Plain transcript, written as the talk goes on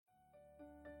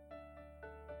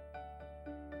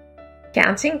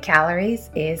Counting calories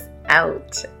is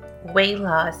out. Weight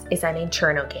loss is an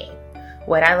internal game,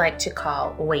 what I like to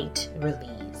call weight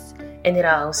release, and it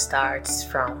all starts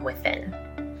from within.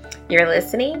 You're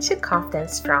listening to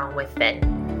Confidence from Within,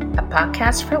 a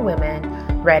podcast for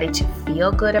women ready to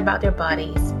feel good about their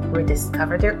bodies,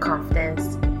 rediscover their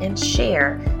confidence, and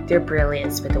share their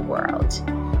brilliance with the world.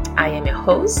 I am your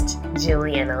host,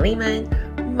 Juliana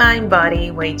Lehman, mind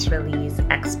body weight release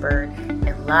expert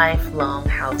and lifelong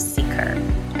health seeker.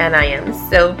 And I am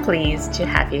so pleased to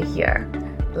have you here.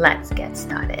 Let's get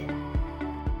started.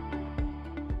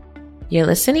 You're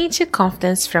listening to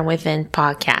Confidence from Within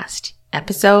podcast,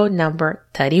 episode number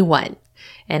 31.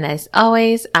 And as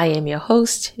always, I am your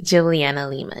host, Juliana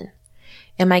Lehman.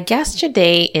 And my guest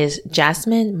today is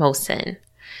Jasmine Mosen.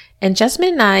 And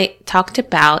Jasmine and I talked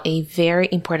about a very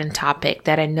important topic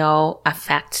that I know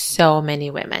affects so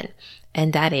many women,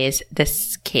 and that is the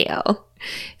scale.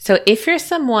 So if you're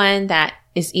someone that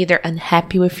is either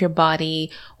unhappy with your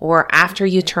body, or after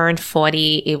you turned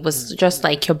 40, it was just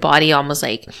like your body almost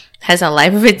like has a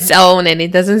life of its own and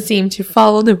it doesn't seem to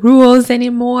follow the rules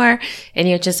anymore, and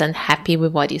you're just unhappy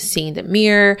with what you see in the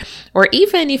mirror, or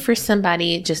even if you're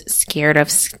somebody just scared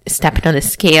of stepping on the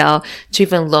scale to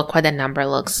even look what the number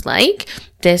looks like,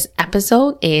 this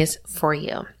episode is for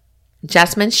you.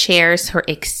 Jasmine shares her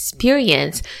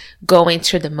experience going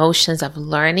through the motions of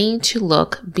learning to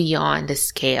look beyond the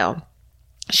scale.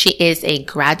 She is a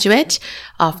graduate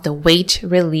of the Weight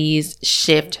Release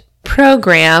Shift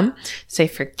program. So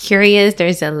if you're curious,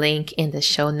 there's a link in the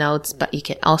show notes, but you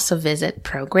can also visit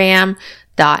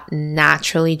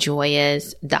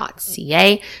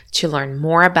program.naturallyjoyous.ca to learn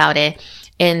more about it.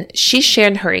 And she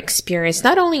shared her experience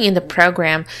not only in the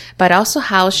program, but also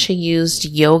how she used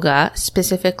yoga,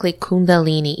 specifically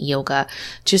Kundalini yoga,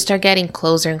 to start getting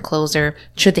closer and closer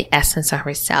to the essence of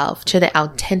herself, to the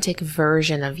authentic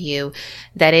version of you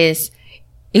that is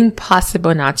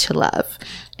impossible not to love.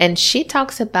 And she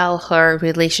talks about her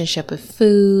relationship with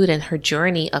food and her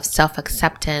journey of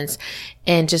self-acceptance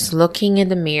and just looking in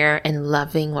the mirror and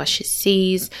loving what she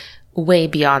sees, way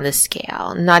beyond the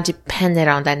scale, not dependent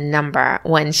on that number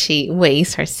when she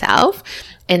weighs herself.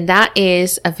 And that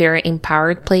is a very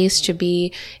empowered place to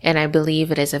be. And I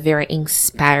believe it is a very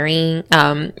inspiring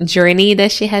journey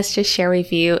that she has to share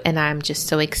with you. And I'm just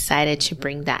so excited to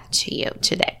bring that to you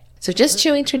today. So just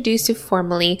to introduce you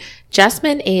formally,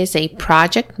 Jasmine is a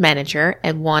project manager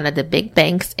at one of the big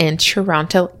banks in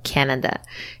Toronto, Canada.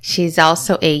 She's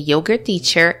also a yoga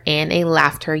teacher and a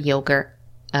laughter yoga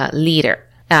leader.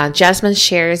 Jasmine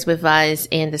shares with us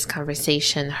in this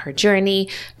conversation her journey,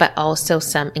 but also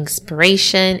some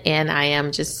inspiration. And I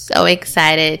am just so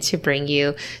excited to bring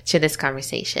you to this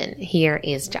conversation. Here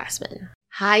is Jasmine.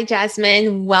 Hi,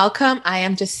 Jasmine. Welcome. I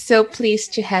am just so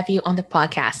pleased to have you on the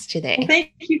podcast today. Well,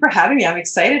 thank you for having me. I'm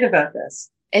excited about this.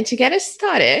 And to get us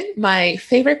started, my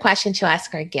favorite question to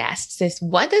ask our guests is,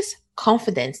 what does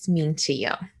confidence mean to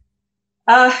you?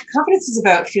 Confidence is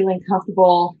about feeling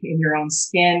comfortable in your own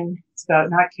skin. It's about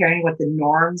not caring what the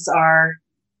norms are.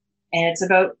 And it's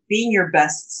about being your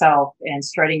best self and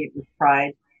striding it with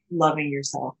pride, loving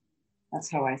yourself.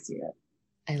 That's how I see it.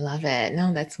 I love it.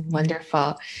 No, that's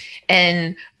wonderful.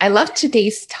 And I love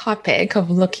today's topic of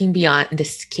looking beyond the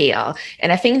scale.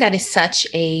 And I think that is such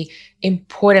a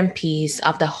important piece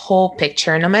of the whole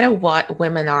picture, no matter what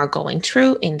women are going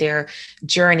through in their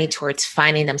journey towards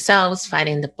finding themselves,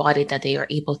 finding the body that they are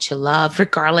able to love,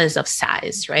 regardless of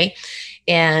size, right?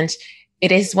 And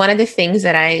it is one of the things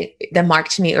that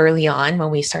marked me early on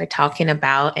when we started talking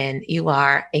about, and you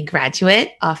are a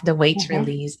graduate of the Weight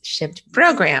Release Shift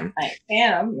program. I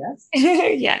am, yes.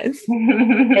 Yes.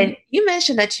 And you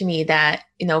mentioned that to me that,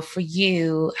 for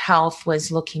you, health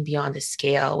was looking beyond the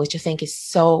scale, which I think is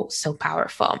so, so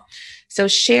powerful. So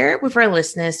share with our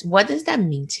listeners, what does that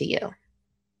mean to you?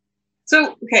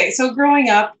 So growing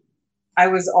up, I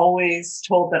was always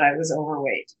told that I was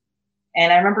overweight.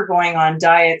 And I remember going on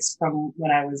diets from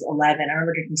when I was 11. I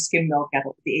remember drinking skim milk at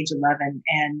the age of 11.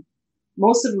 And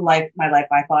most of my life,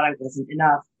 I thought I wasn't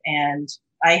enough. And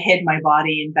I hid my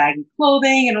body in baggy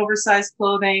clothing and oversized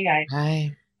clothing.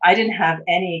 I didn't have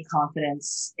any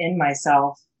confidence in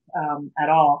myself at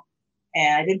all.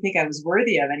 And I didn't think I was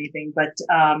worthy of anything. But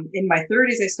in my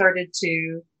 30s, I started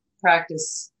to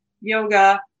practice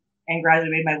yoga and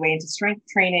gradually made my way into strength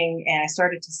training. And I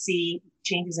started to see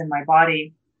changes in my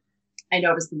body. I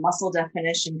noticed the muscle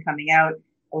definition coming out. I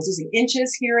was losing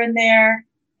inches here and there,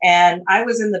 and I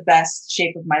was in the best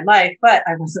shape of my life, but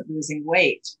I wasn't losing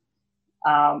weight.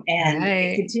 I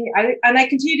continue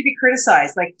to be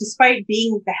criticized. Like, despite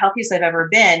being the healthiest I've ever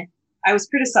been, I was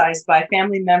criticized by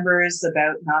family members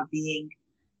about not being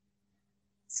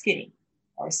skinny.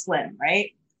 or slim,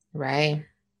 right? Right.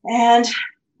 And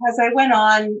as I went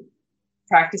on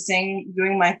practicing,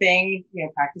 doing my thing,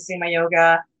 practicing my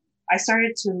yoga, I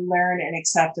started to learn and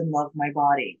accept and love my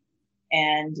body.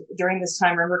 And during this time,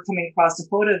 I remember coming across a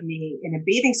photo of me in a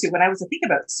bathing suit when I was, I think,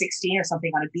 about 16 or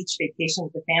something on a beach vacation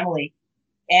with the family.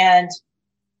 And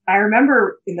I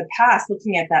remember in the past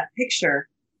looking at that picture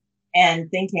and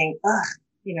thinking, ugh,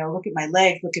 look at my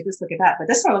legs, look at this, look at that. But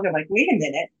this one, I look at like, wait a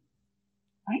minute,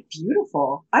 I'm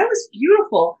beautiful. I was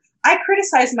beautiful. I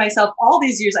criticized myself all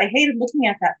these years. I hated looking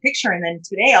at that picture. And then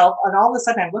today, all of a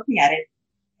sudden, I'm looking at it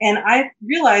and I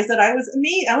realized that I was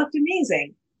amazing. I looked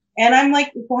amazing. And I'm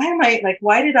like,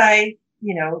 why did I,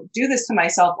 do this to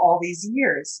myself all these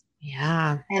years?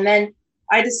 Yeah. And then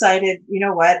I decided, you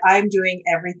know what, I'm doing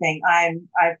everything.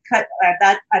 I've cut at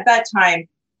that time.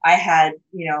 I had,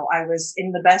 I was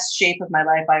in the best shape of my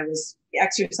life. I was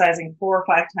exercising 4 or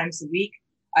 5 times a week.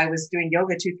 I was doing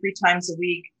yoga 2, 3 times a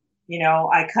week.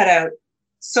 I cut out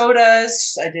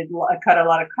sodas. I cut a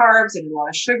lot of carbs. I did a lot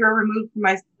of sugar removed from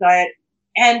my diet.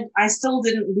 And I still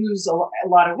didn't lose a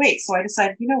lot of weight. So I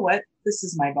decided, you know what? This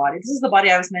is my body. This is the body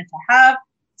I was meant to have.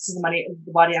 This is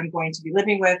the body I'm going to be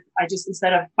living with.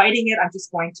 Instead of fighting it, I'm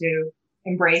just going to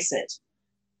embrace it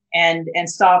and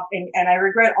stop. And I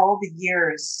regret all the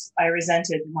years I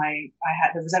resented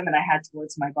the resentment I had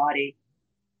towards my body.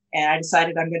 And I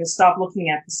decided I'm going to stop looking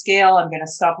at the scale. I'm going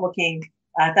to stop looking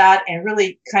at that and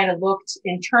really kind of looked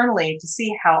internally to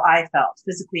see how I felt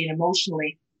physically and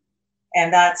emotionally.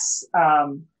 And that's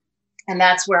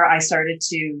where I started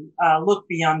to look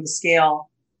beyond the scale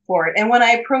for it. And when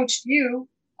I approached you,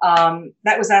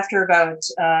 that was after about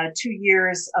 2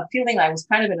 years of feeling I was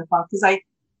kind of in a funk because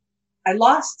I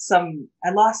lost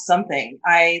something.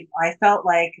 I felt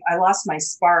like I lost my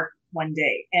spark one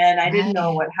day and I didn't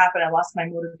know what happened. I lost my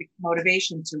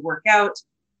motivation to work out.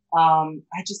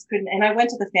 I just couldn't. And I went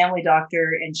to the family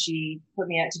doctor and she put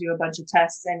me out to do a bunch of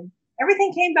tests and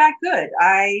everything came back good.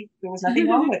 There was nothing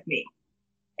wrong with me.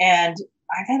 And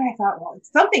then I thought, well,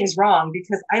 something's wrong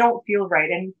because I don't feel right.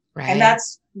 And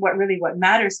that's what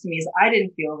matters to me is I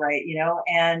didn't feel right,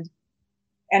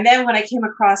 and then when I came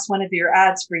across one of your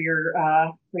ads for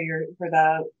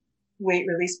the weight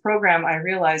release program, I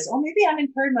realized, oh, maybe I'm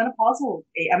in perimenopausal.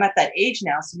 I'm at that age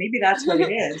now. So maybe that's what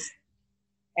it is.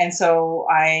 And so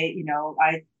I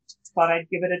thought I'd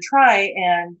give it a try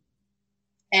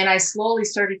and I slowly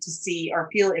started to see or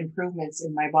feel improvements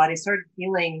in my body, started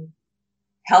feeling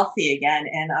healthy again.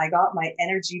 And I got my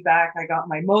energy back. I got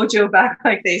my mojo back,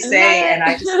 like they say. And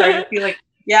I just started feeling,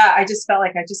 I just felt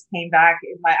like I just came back.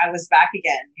 I was back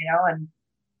again,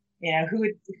 and, who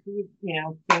would,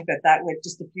 think that would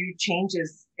just a few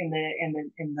changes in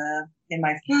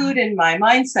my food and my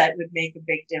mindset would make a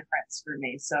big difference for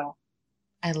me. So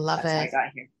I love it. That's how I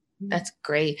got here. That's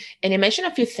great. And you mentioned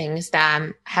a few things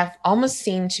that have almost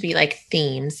seemed to be like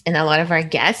themes in a lot of our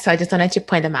guests. So I just wanted to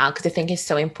point them out because I think it's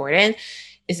so important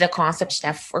is the concept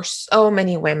that for so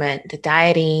many women, the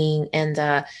dieting and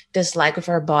the dislike of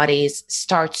our bodies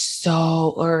starts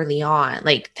so early on,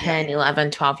 like 10,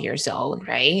 11, 12 years old,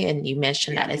 right? And you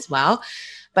mentioned that as well.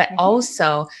 But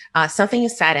also something you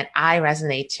said, and I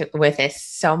resonate with it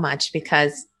so much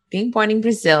because being born in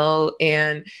Brazil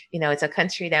and, it's a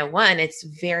country that it's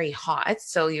very hot.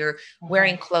 So you're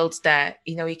wearing clothes that,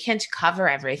 you can't cover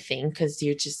everything because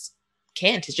you just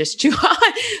can't. It's just too hot.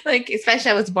 Like,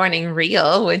 especially I was born in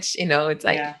Rio, which, it's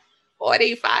like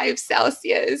 45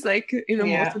 Celsius, like,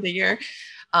 most of the year.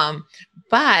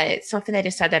 But something that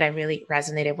you said that I really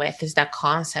resonated with is that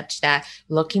concept that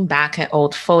looking back at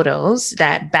old photos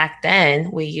that back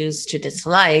then we used to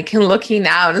dislike and looking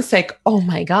now, and it's like, oh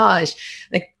my gosh,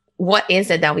 like, what is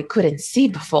it that we couldn't see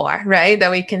before, right? That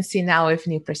we can see now with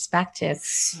new perspective.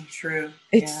 It's so true.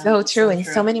 It's so true. And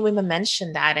so many women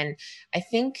mention that. And I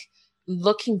think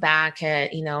looking back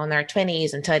at, in our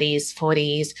 20s and 30s,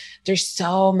 40s, there's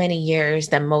so many years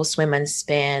that most women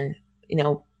spend,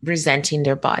 resenting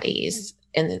their bodies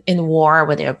in war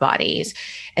with their bodies.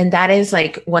 And that is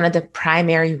like one of the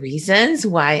primary reasons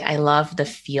why I love the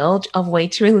field of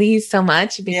weight release so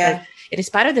much, because it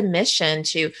is part of the mission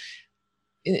to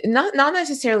not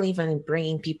necessarily even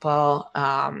bringing people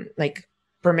like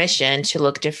permission to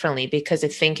look differently, because I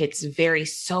think it's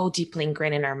so deeply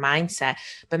ingrained in our mindset,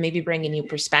 but maybe bring a new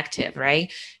perspective,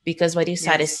 right? Because what you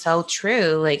said is so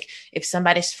true. Like if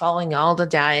somebody's following all the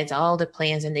diets, all the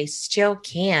plans, and they still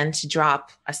can't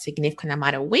drop a significant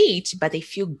amount of weight, but they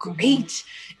feel great.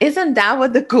 Isn't that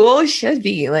what the goal should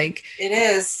be? Like it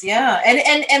is. Yeah.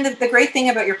 And the great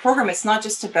thing about your program, it's not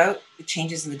just about the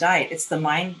changes in the diet. It's the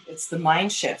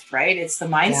mind shift, right? It's the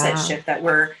mindset shift that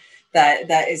we're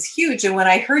that is huge. And when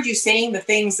I heard you saying the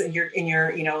things in your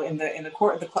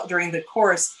during the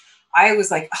course, I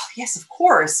was like, oh yes, of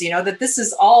course, that this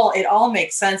is all, it all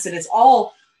makes sense, and it's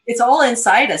all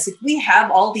inside us. If we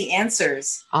have all the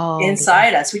answers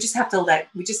inside us, we just have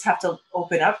to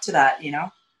open up to that.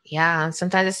 Yeah,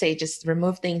 sometimes I say just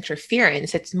remove the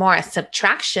interference. It's more a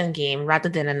subtraction game rather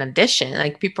than an addition.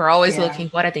 Like people are always looking,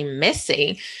 what are they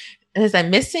missing? And as I'm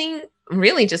missing,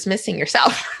 really just missing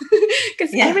yourself,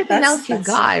 because everything else you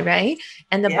got, right?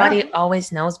 And the body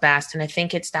always knows best. And I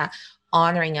think it's that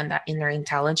honoring and that inner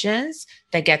intelligence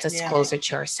that gets us closer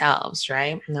to ourselves,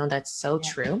 right? No, that's so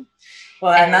true.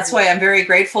 Well, and that's why I'm very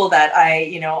grateful that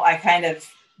I kind of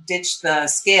ditched the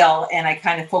scale and I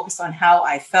kind of focused on how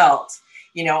I felt.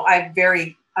 I'm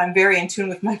very in tune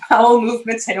with my bowel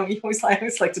movements. I always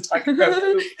like to talk about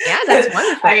food. Yeah, that's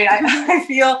wonderful. I mean, I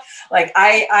feel like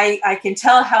I can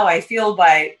tell how I feel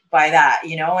by that,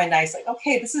 and I was like,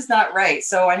 okay, this is not right.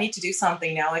 So I need to do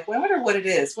something now. Like, well, I wonder what it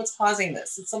is. What's causing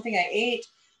this? It's something I ate,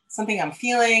 something I'm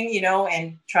feeling,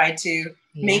 and try to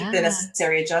make the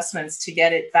necessary adjustments to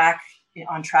get it back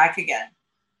on track again.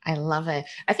 I love it.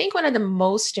 I think one of the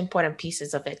most important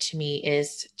pieces of it to me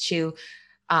is to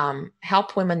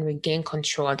help women regain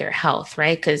control of their health,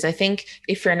 right? Because I think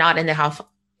if you're not in the health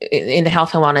and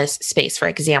wellness space, for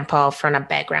example, from a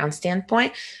background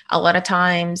standpoint, a lot of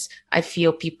times I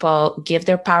feel people give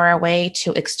their power away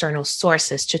to external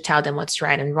sources to tell them what's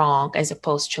right and wrong, as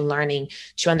opposed to learning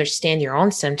to understand your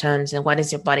own symptoms and what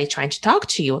is your body trying to talk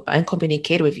to you about and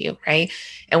communicate with you, right?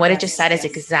 And what it just said is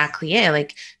exactly it.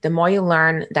 Like the more you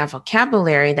learn that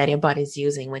vocabulary that your body's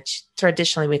using, which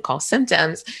traditionally we call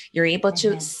symptoms, you're able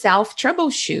to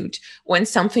self-troubleshoot when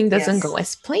something doesn't go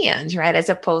as planned, right? As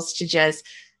opposed to just,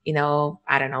 I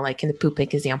don't know, like in the pooping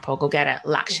example, go get a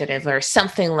laxative or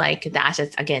something like that.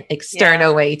 It's again,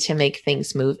 external way to make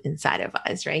things move inside of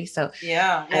us. Right. So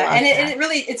and it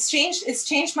really, it's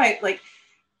changed my,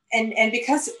 and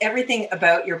because everything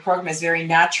about your program is very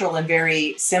natural and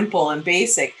very simple and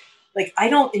basic, like I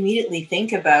don't immediately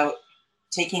think about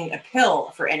taking a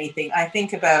pill for anything. I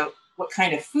think about what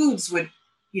kind of foods would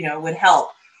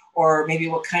help, or maybe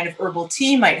what kind of herbal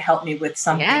tea might help me with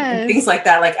something, and things like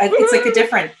that. Like it's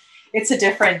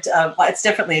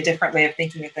definitely a different way of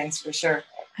thinking of things for sure.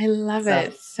 I love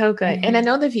it. So good. And I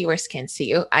know the viewers can see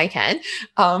you. I can.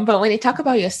 But when you talk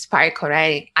about your sparkle,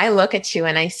 right, I look at you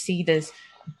and I see this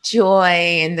joy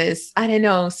and this, I don't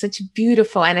know, such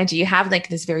beautiful energy. You have like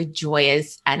this very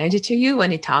joyous energy to you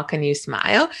when you talk and you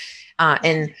smile.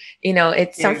 And,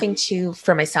 it's something too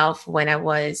for myself when I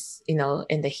was, in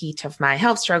the heat of my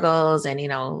health struggles and,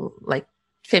 like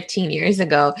 15 years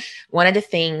ago, one of the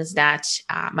things that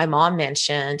my mom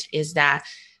mentioned is that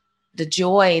the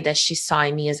joy that she saw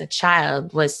in me as a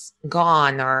child was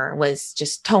gone or was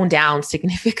just toned down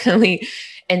significantly.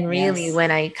 And really,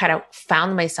 when I kind of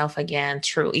found myself again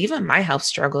through even my health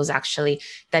struggles, actually,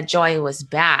 that joy was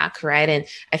back, right? And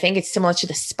I think it's similar to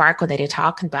the sparkle that you're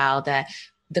talking about, that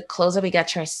the closer we get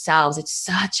to ourselves, it's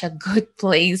such a good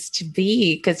place to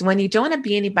be. Because when you don't want to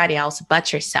be anybody else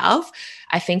but yourself,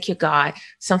 I think you got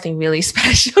something really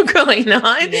special going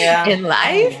on in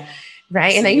life,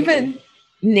 right? Absolutely. And I even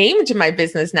named my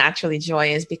business Naturally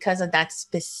Joyous because of that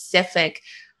specific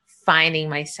finding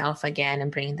myself again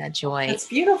and bringing that joy. It's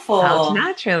beautiful. Out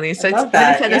naturally. So it's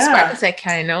that. The spark is like,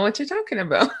 I know what you're talking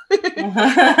about.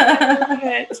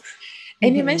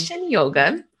 And you mentioned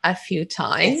yoga a few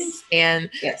times. And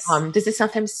this is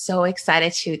something I'm so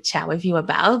excited to chat with you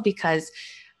about, because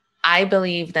I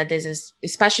believe that this is,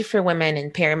 especially for women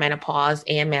in perimenopause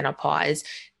and menopause,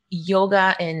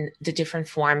 yoga and the different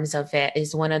forms of it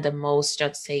is one of the most,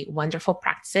 I'd say, wonderful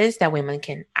practices that women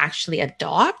can actually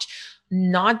adopt,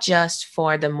 not just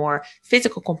for the more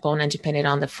physical component, depending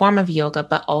on the form of yoga,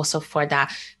 but also for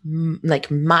that like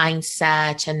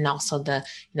mindset, and also the,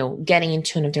 getting in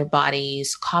tune with their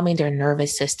bodies, calming their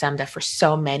nervous system that for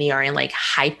so many are in like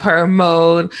hyper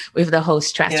mode with the whole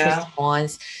stress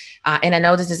response. And I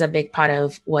know this is a big part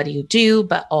of what you do,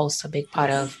 but also a big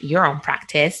part of your own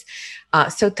practice.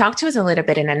 So talk to us a little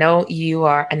bit. And I know you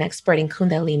are an expert in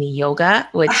Kundalini yoga,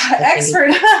 which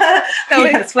expert. So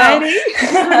exciting.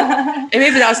 And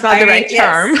maybe that's not the right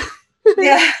term.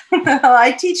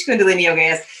 I teach Kundalini yoga.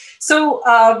 Yes. So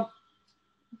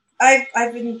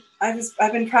I've been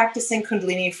practicing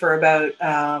Kundalini for about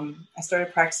I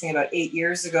started practicing about 8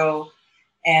 years ago,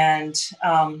 and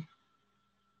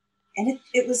it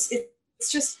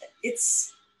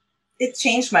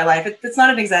changed my life. It's not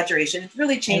an exaggeration. It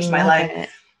really changed my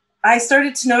life. I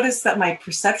started to notice that my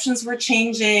perceptions were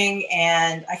changing,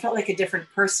 and I felt like a different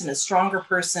person, a stronger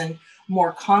person,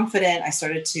 more confident. I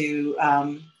started to,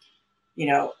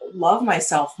 love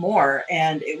myself more.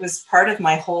 And it was part of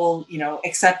my whole,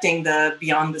 accepting the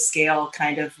beyond the scale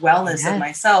kind of wellness of Yeah.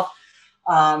 myself.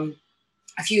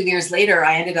 A few years later,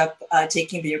 I ended up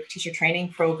taking the yoga teacher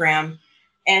training program.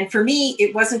 And for me,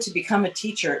 it wasn't to become a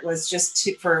teacher. It was just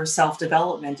for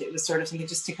self-development. It was sort of something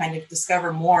just to kind of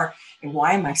discover more. And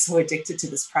why am I so addicted to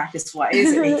this practice? Why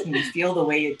is it making me feel the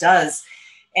way it does?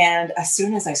 And as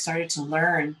soon as I started to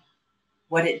learn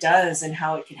what it does and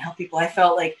how it can help people, I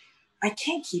felt like I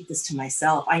can't keep this to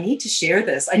myself. I need to share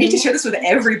this. I need to share this with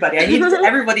everybody. I need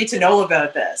everybody to know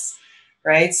about this.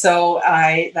 Right. So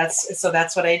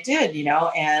that's what I did,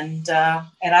 and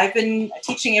I've been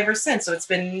teaching ever since. So it's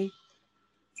been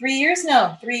 3 years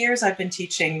now. 3 years I've been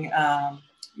teaching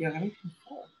yoga.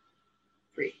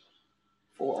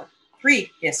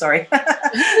 3. Yeah, sorry.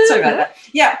 Sorry about that.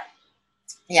 Yeah.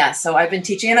 Yeah. So I've been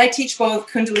teaching, and I teach both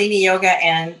Kundalini yoga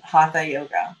and Hatha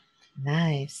yoga.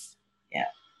 Nice. Yeah.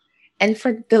 And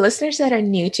for the listeners that are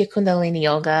new to Kundalini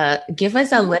yoga, give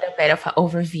us a little bit of an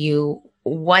overview.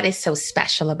 What is so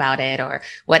special about it, or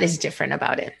what is different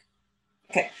about it?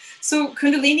 Okay. So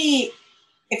Kundalini,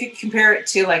 if you compare it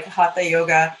to like Hatha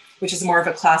yoga, which is more of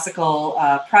a classical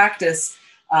practice,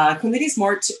 Kundalini is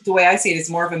more, the way I see it,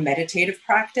 is more of a meditative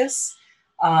practice.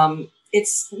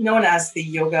 It's known as the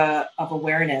yoga of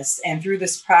awareness. And through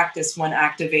this practice, one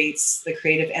activates the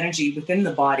creative energy within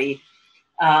the body.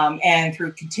 And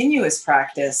through continuous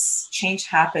practice, change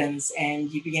happens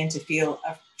and you begin to feel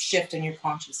a shift in your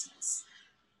consciousness.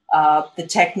 The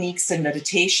techniques and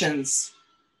meditations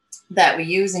that we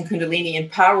use in Kundalini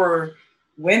empower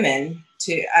women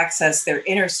to access their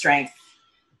inner strength,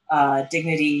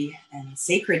 dignity, and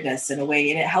sacredness in a way.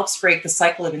 And it helps break the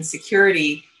cycle of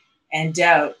insecurity and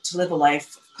doubt to live a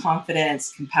life of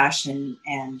confidence, compassion,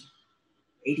 and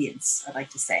radiance, I'd like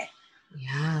to say.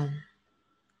 Yeah.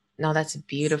 No, that's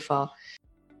beautiful.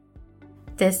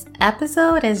 This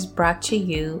episode is brought to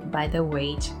you by the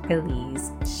Weight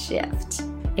Release Shift,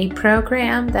 a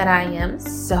program that I am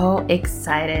so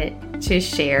excited to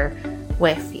share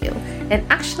with you. And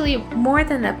actually, more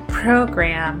than a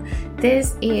program,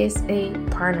 this is a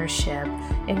partnership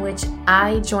in which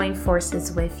I join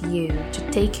forces with you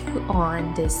to take you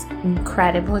on this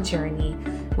incredible journey,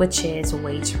 which is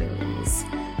weight release.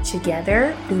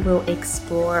 Together, we will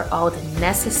explore all the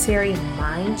necessary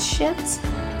mind shifts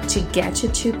to get you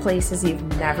to places you've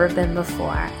never been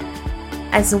before,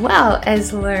 as well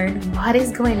as learn what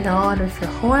is going on with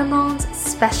your hormones,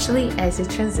 especially as you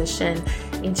transition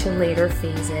into later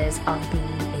phases of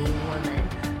being a woman.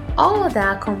 All of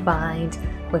that combined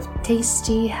with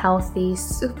tasty, healthy,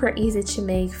 super easy to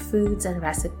make foods and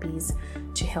recipes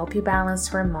to help you balance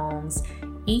hormones,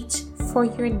 eat for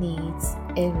your needs,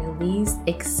 and release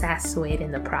excess weight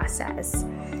in the process.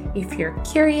 If you're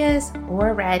curious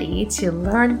or ready to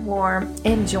learn more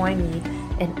and join me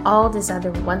and all these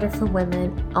other wonderful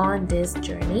women on this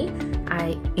journey,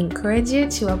 I encourage you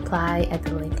to apply at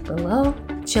the link below.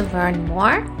 To learn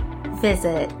more,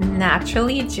 visit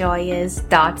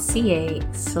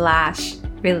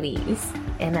naturallyjoyous.ca/release.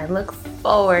 And I look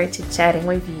forward to chatting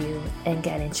with you and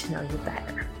getting to know you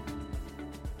better.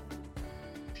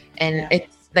 And it's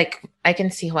like, I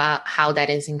can see how that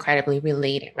is incredibly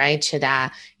related, right? To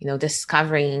that,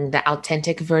 discovering the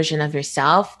authentic version of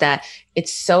yourself that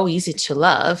it's so easy to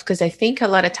love. Because I think a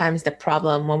lot of times the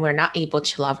problem when we're not able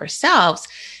to love ourselves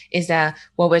is that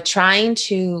what we're trying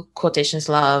to, quotations,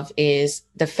 love is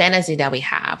the fantasy that we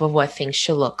have of what things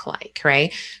should look like,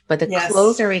 right? But the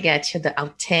closer we get to the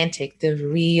authentic, the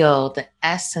real, the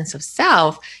essence of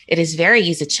self, it is very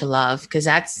easy to love because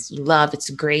that's love. It's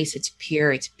grace. It's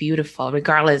pure. It's beautiful,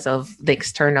 regardless of the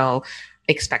external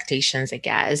expectations, I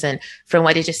guess. And from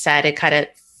what you just said, it kind of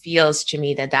feels to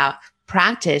me that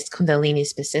practice, Kundalini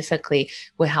specifically,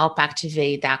 will help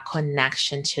activate that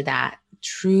connection to that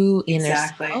true inner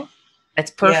self. That's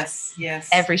perfect. Yes.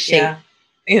 Every shape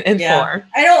and form.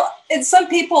 I know, and some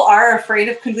people are afraid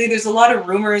of Kundalini. There's a lot of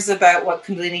rumors about what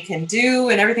Kundalini can do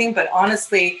and everything, but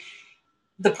honestly,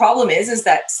 the problem is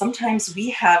that sometimes we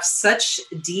have such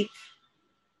deep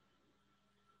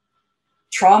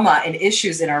trauma and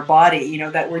issues in our body,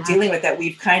 that we're dealing with, that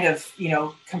we've kind of,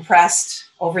 compressed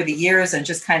over the years and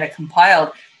just kind of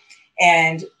compiled.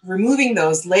 And removing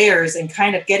those layers and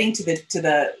kind of getting to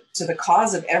the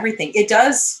cause of everything, it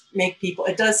does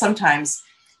sometimes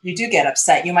you do get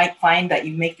upset. You might find that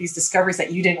you make these discoveries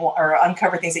that you didn't, or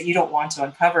uncover things that you don't want to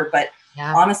uncover. But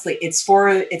honestly, it's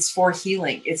for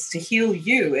healing. It's to heal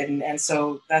you. And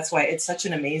so that's why it's such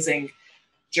an amazing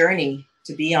journey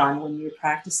to be on when you're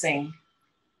practicing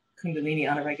Kundalini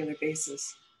on a regular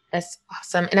basis. That's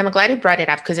awesome. And I'm glad you brought it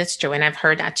up because it's true. And I've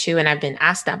heard that too. And I've been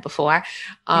asked that before.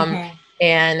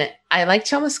 And I like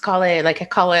to almost call it, like I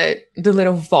call it the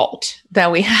little vault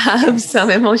that we have some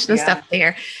Yes. emotional Yeah. stuff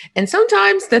there. And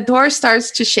sometimes the door starts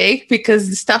to shake because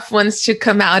the stuff wants to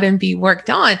come out and be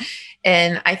worked on.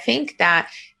 And I think that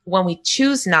when we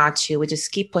choose not to, we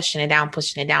just keep pushing it down,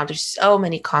 pushing it down. There's so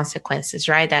many consequences,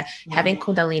 right? That having Mhm.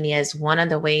 Kundalini is one of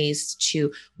the ways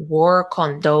to work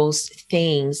on those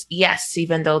things. Yes,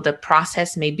 even though the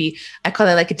process may be, I call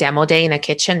it like a demo day in a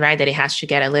kitchen, right? That it has to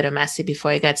get a little messy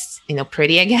before it gets,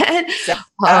 pretty again. Uh,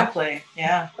 Exactly.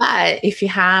 Yeah. but if you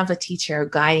have a teacher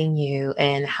guiding you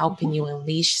and helping Mhm. you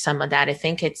unleash some of that, I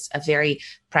think it's a very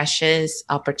precious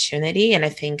opportunity. And I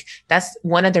think that's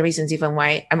one of the reasons even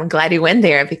why I'm glad you went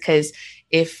there, because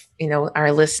if,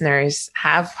 our listeners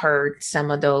have heard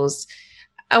some of those,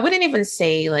 I wouldn't even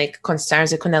say like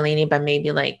concerns with Kundalini, but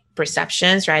maybe like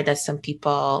perceptions, right? That some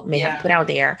people may have Yeah. put out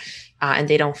there, and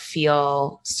they don't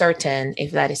feel certain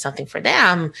if that is something for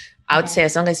them. I would Mhm. say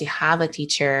as long as you have a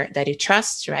teacher that you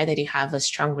trust, right? That you have a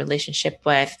strong relationship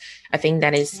with, I think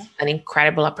that is Yeah. an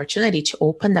incredible opportunity to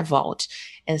open the vault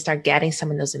and start getting some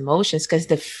of those emotions, because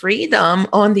the freedom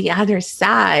on the other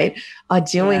side of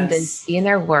doing this Yes.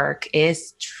 inner work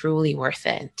is truly worth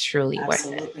it. Truly worth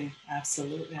it. Absolutely.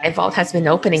 Absolutely. I My vault agree has been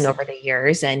opening 100%. over the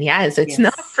years. And yes, it's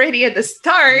not Yes. pretty at the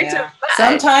start, Yeah. but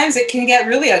Sometimes it can get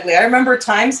really ugly. I remember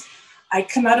times I'd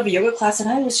come out of a yoga class and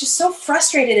I was just so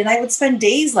frustrated and I would spend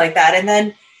days like that. And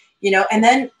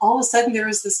then all of a sudden there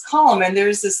was this calm and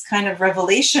there's this kind of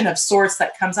revelation of sorts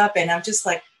that comes up. And I'm just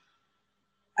like,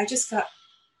 I just got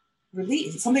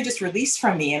released. Something just released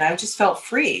from me and I just felt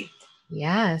free.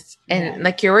 yes. Yeah. And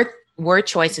like your word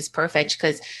choice is perfect,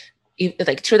 because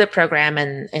like through the program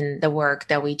and the work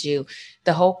that we do,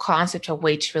 the whole concept of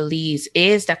weight release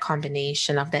is the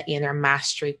combination of the inner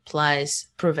mastery plus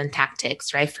proven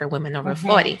tactics, right? For women over Mm-hmm.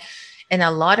 40. And a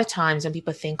lot of times when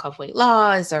people think of weight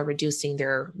loss or reducing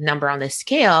their number on the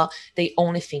scale, they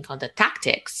only think on the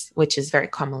tactics, which is very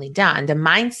commonly done. The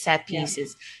mindset Yeah. piece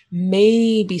is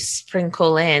maybe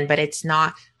sprinkle in, but it's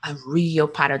not a real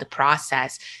part of the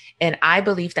process. And I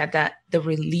believe that the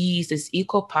release is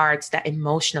equal parts that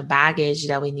emotional baggage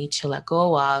that we need to let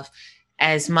go of,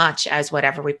 as much as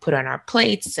whatever we put on our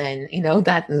plates, and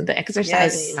that the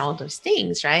exercise and Yes. all those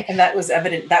things, right? And that was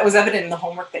evident. That was evident in the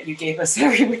homework that you gave us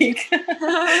every week.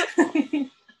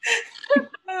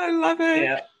 I love it.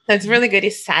 Yeah. That's really good.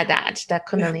 You said that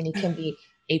Kundalini can be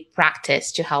a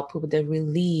practice to help with the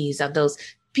release of those,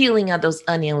 peeling of those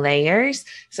onion layers,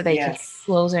 so that you can get Yes.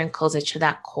 closer and closer to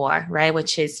that core, right?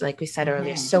 Which is, like we said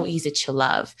earlier, Mm-hmm. so easy to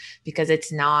love, because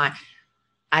it's not,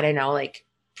 I don't know, like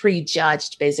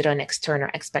prejudged based on external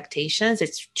expectations.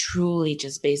 It's truly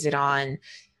just based on,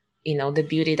 the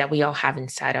beauty that we all have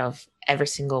inside of every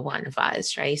single one of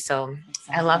us, right? So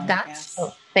I love Exactly. that. So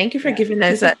Yes. thank you for Yeah. giving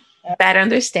us a better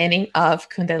understanding of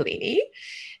Kundalini. Yeah, no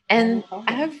And I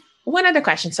problem. have one other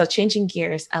question. So changing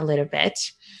gears a little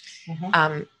bit. Mm-hmm.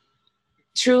 Um,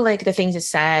 Through like the things you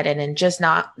said, and then just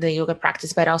not the yoga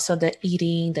practice, but also the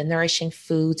eating, the nourishing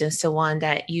foods and so on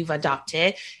that you've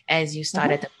adopted as you Mm-hmm.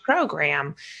 started the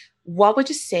program, what would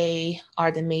you say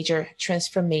are the major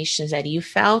transformations that you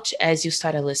felt as you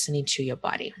started listening to your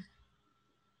body?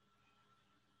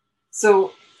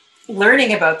 So,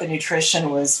 learning about the nutrition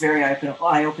was very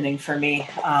eye-opening for me.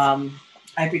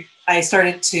 I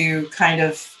started to kind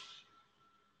of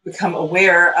become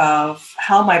aware of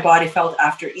how my body felt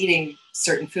after eating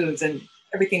certain foods, and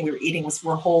everything we were eating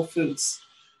were whole foods.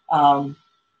 Um,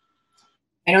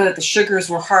 I know that the sugars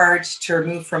were hard to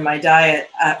remove from my diet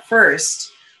at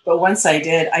first, but once I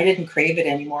did, I didn't crave it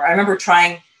anymore. I remember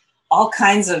trying all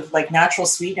kinds of like natural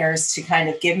sweeteners to kind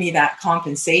of give me that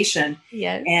compensation.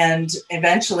 Yes. And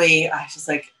eventually I was just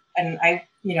like, and I,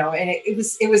 and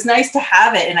it was nice to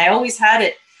have it. And I always had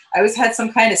it. I always had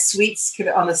some kind of sweets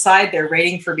on the side there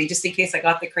waiting for me just in case I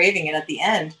got the craving. And at the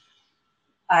end,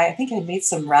 I think I made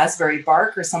some raspberry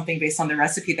bark or something based on the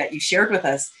recipe that you shared with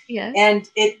us. Yes. And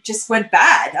it just went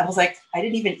bad. I was like, I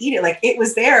didn't even eat it. Like it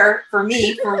was there for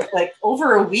me for like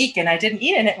over a week and I didn't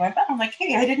eat it and it went bad. I'm like,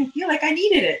 hey, I didn't feel like I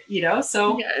needed it.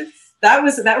 So Yes. that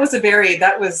was a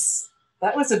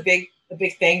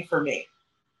big thing for me.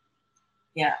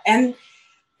 Yeah. And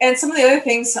some of the other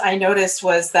things I noticed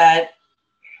was that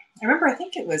I remember, I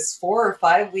think it was 4 or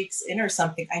 5 weeks in or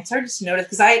something, I started to notice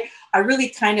because I really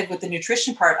kind of, with the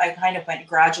nutrition part, I kind of went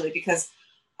gradually because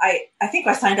I think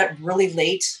I signed up really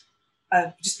late,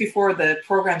 just before the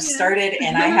program Yes. started,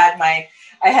 and I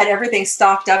had everything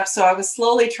stocked up. So I was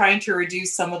slowly trying to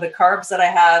reduce some of the carbs that I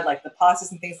had, like the pastas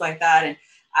and things like that, and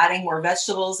adding more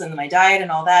vegetables in my diet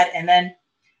and all that. And then,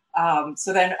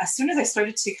 so then as soon as I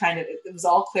started to kind of, it was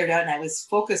all cleared out and I was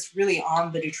focused really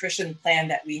on the nutrition plan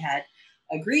that we had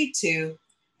agreed to,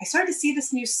 I started to see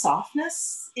this new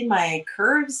softness in my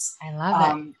curves. I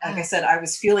love it. Like I said, I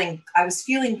was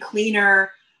feeling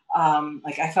cleaner.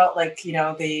 Like I felt like,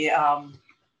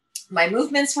 my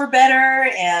movements were better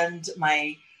and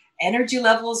my energy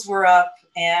levels were up.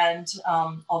 And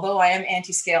although I am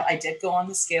anti-scale, I did go on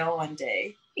the scale one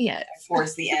day. Yes.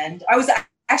 Towards the end. It was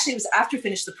after I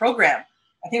finished the program.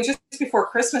 I think it was just before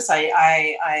Christmas.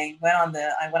 I went on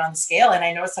the scale and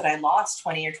I noticed that I lost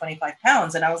 20 or 25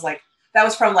 pounds. And I was like, that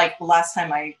was from like the last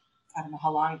time I don't know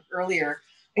how long earlier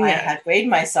I had weighed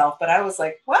myself, but I was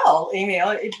like, well,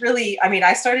 it really,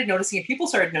 I started noticing it. People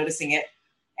started noticing it.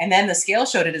 And then the scale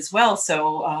showed it as well.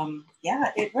 So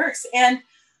it works. And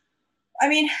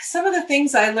some of the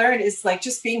things I learned is like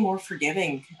just being more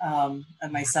forgiving of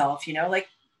myself, like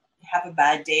have a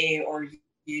bad day or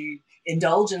you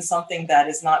indulge in something that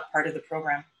is not part of the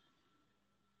program.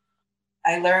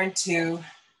 I learned to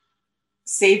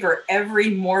savor every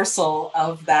morsel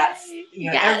of that,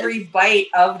 every bite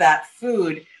of that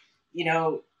food,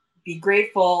 be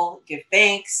grateful, give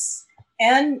thanks,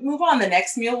 and move on. The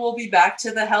next meal will be back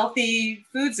to the healthy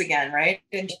foods again, right?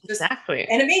 And exactly.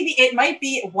 And it might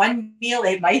be one meal,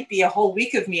 it might be a whole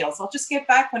week of meals. I'll just get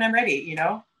back when I'm ready,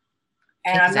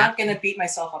 And I'm not going to beat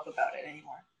myself up about it anymore.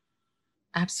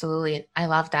 Absolutely. I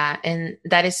love that. And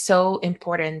that is so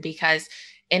important because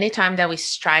anytime that we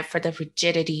strive for the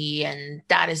rigidity and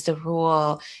that is the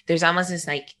rule, there's almost this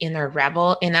like inner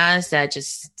rebel in us that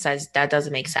just says that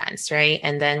doesn't make sense, right?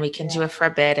 And then we can do it for a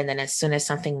bit. And then as soon as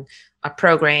a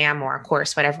program or a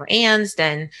course, whatever ends,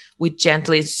 then we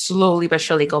gently, slowly but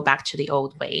surely go back to the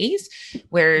old ways.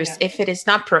 Whereas if it is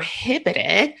not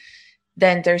prohibited,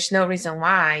 then there's no reason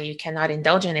why you cannot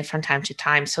indulge in it from time to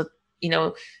time. So,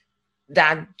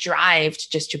 that drive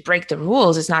just to break the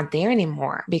rules is not there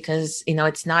anymore because,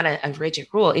 it's not a rigid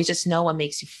rule. You just know what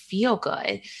makes you feel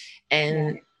good.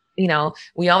 And,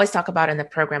 we always talk about in the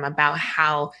program about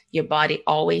how your body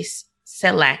always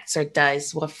selects or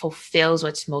does what fulfills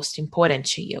what's most important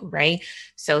to you, right?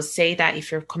 So say that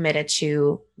if you're committed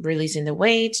to releasing the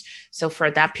weight, so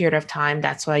for that period of time,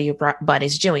 that's what your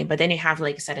body's doing. But then you have,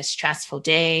 like I said, a stressful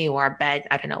day or a bad,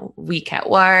 week at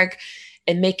work,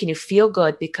 and making you feel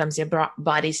good becomes your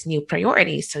body's new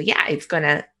priority. So it's going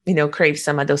to, crave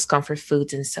some of those comfort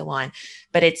foods and so on.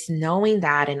 But it's knowing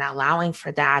that and allowing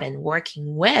for that and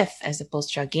working with as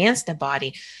opposed to against the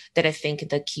body that I think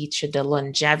the key to the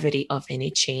longevity of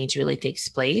any change really takes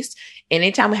place.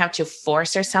 Anytime we have to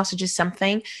force ourselves to do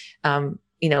something,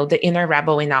 the inner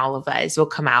rebel in all of us will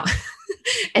come out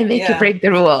and make you break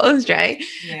the rules, right?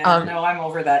 Yeah, no, I'm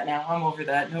over that now. I'm over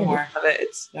that. No more.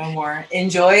 No more.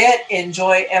 Enjoy it.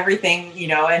 Enjoy everything,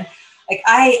 and like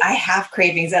I have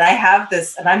cravings and I have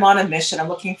this, and I'm on a mission. I'm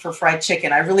looking for fried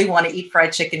chicken. I really want to eat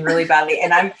fried chicken really badly.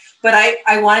 But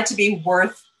I want it to be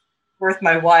worth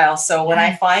my while. So when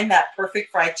I find that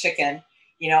perfect fried chicken,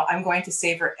 I'm going to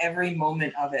savor every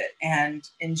moment of it and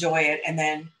enjoy it. And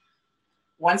then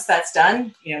once that's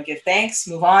done, give thanks,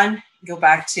 move on, go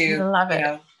back to,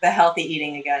 the healthy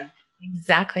eating again.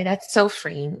 Exactly. That's so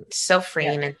freeing. So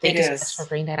freeing. And thank you so much for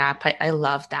bringing that up. I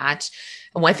love that.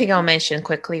 And one thing I'll mention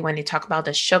quickly when you talk about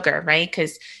the sugar, right?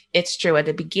 Because it's true at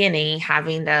the beginning,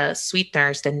 having the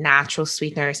sweeteners, the natural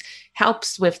sweeteners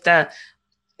helps with that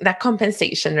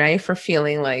compensation, right? For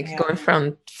feeling like going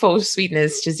from full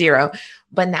sweetness to zero.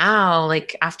 But now,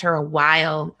 like after a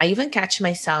while, I even catch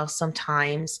myself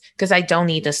sometimes because I don't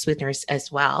need the sweeteners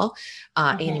as well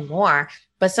anymore.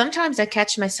 But sometimes I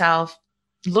catch myself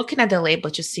looking at the label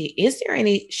to see, is there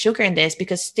any sugar in this?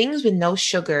 Because things with no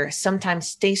sugar sometimes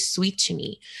stay sweet to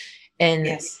me.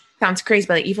 And sounds crazy,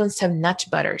 but even some nut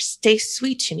butters stay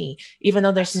sweet to me, even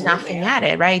though there's nothing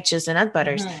added, right? Just the nut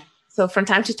butters. So from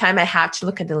time to time, I have to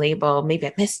look at the label. Maybe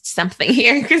I missed something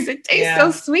here because it tastes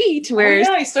so sweet. Whereas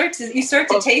you start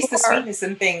to taste the sweetness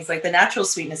in things, like the natural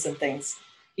sweetness in things.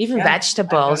 Even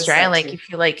vegetables, right? Like if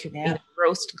you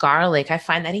roast garlic, I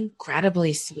find that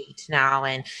incredibly sweet now.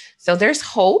 And so there's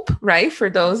hope, right? For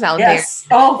those out there.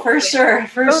 Oh, for sure.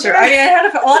 For sure. I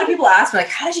had a lot of people ask me like,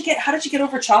 how did you get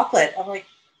over chocolate? I'm like,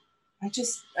 I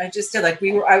just did. Like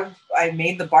I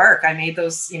made the bark. I made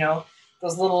those,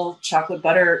 those little chocolate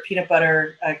butter, peanut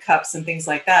butter cups and things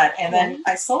like that. And then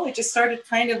I slowly just started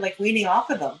kind of like weaning off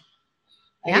of them.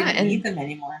 I didn't need them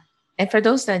anymore. And for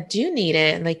those that do need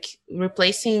it, like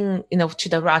replacing, to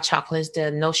the raw chocolates,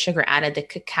 the no sugar added, the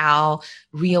cacao,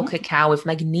 real cacao with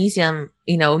magnesium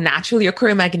naturally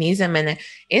occurring magnesium, and it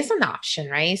is an option,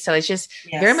 right? So it's just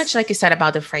very much like you said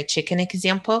about the fried chicken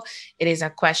example. It is a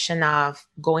question of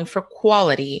going for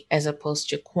quality as opposed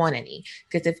to quantity.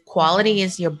 Because if quality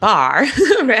is your bar,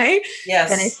 right? Yes.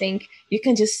 Then I think you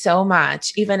can do so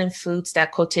much, even in foods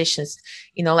that quotations,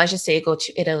 let's just say you go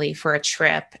to Italy for a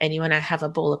trip and you want to have a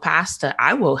bowl of pasta.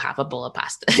 I will have a bowl of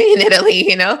pasta in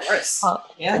Italy, Of course.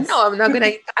 Yes. No, I'm not going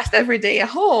to eat pasta every day at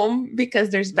home because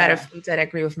there's better foods that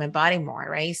agree with my body more,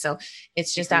 right? So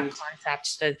it's just that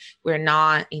concept that we're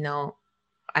not,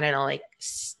 I don't know,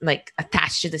 like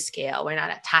attached to the scale. We're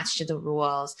not attached to the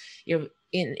rules. You're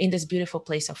in this beautiful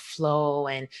place of flow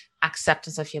and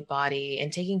acceptance of your body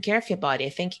and taking care of your body. I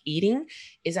think eating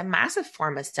is a massive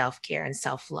form of self-care and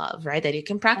self-love, right? That you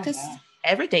can practice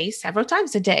every day, several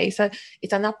times a day. So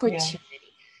it's an opportunity.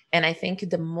 And I think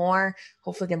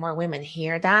hopefully the more women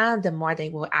hear that, the more they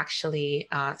will actually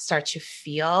start to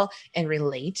feel and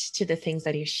relate to the things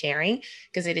that you're sharing,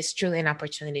 because it is truly an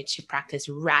opportunity to practice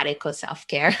radical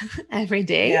self-care every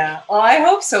day. Yeah, well, I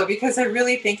hope so, because I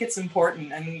really think it's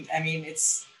important. I mean,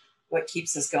 it's what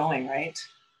keeps us going, right?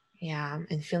 Yeah,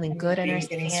 and feeling good and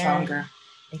getting stronger.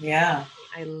 Yeah.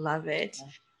 I love it.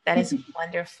 That is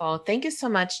wonderful. Thank you so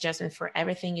much, Jasmine, for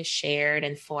everything you shared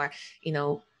and for,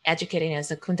 educating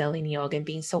us on Kundalini Yoga and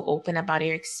being so open about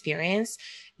your experience.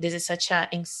 This is such an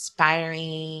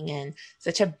inspiring and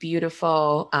such a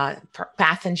beautiful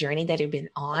path and journey that you've been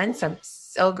on. So I'm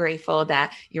so grateful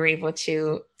that you're able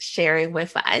to share it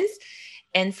with us.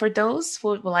 And for those who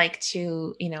would like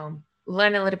to,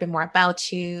 learn a little bit more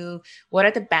about you, what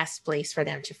are the best place for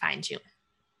them to find you?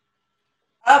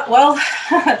 Well,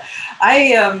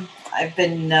 I've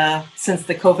been, since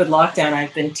the COVID lockdown,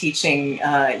 I've been teaching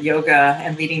yoga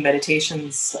and leading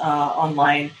meditations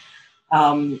online.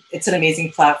 It's an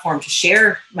amazing platform to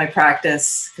share my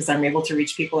practice because I'm able to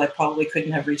reach people I probably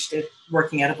couldn't have reached it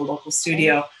working out of a local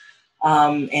studio.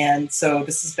 And so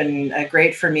this has been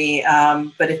great for me.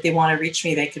 But if they want to reach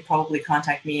me, they could probably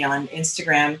contact me on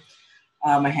Instagram.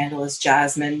 My handle is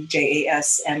Jasmine,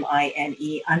 JASMINE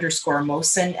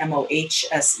 _Mohsen,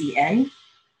 MOHSEN.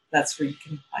 That's where you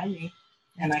can find me,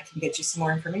 and I can get you some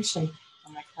more information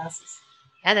on my classes.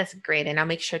 Yeah, that's great. And I'll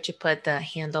make sure to put the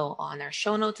handle on our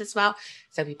show notes as well,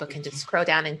 so people can just scroll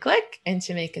down and click, and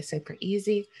to make it super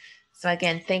easy. So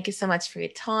again, thank you so much for your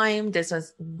time. This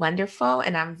was wonderful,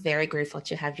 and I'm very grateful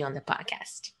to have you on the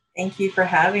podcast. Thank you for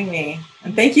having me.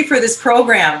 And thank you for this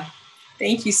program.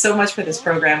 Thank you so much for this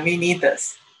program. We need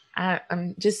this.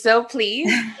 I'm just so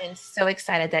pleased and so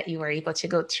excited that you were able to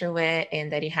go through it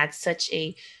and that you had such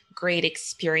a great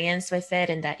experience with it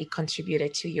and that it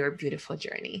contributed to your beautiful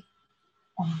journey.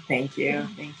 Oh, thank you.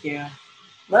 Thank you.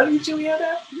 Love you,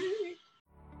 Julieta.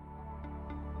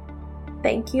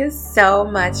 Thank you so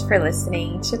much for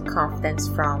listening to Confidence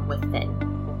from Within.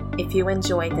 If you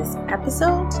enjoyed this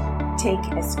episode, take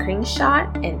a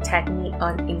screenshot and tag me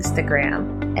on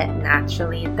Instagram at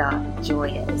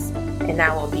naturally.joyous, and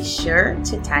I will be sure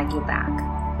to tag you back.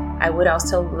 I would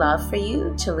also love for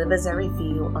you to leave us a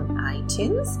review on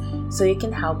iTunes so you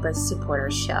can help us support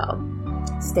our show.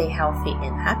 Stay healthy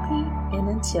and happy, and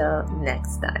until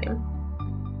next time.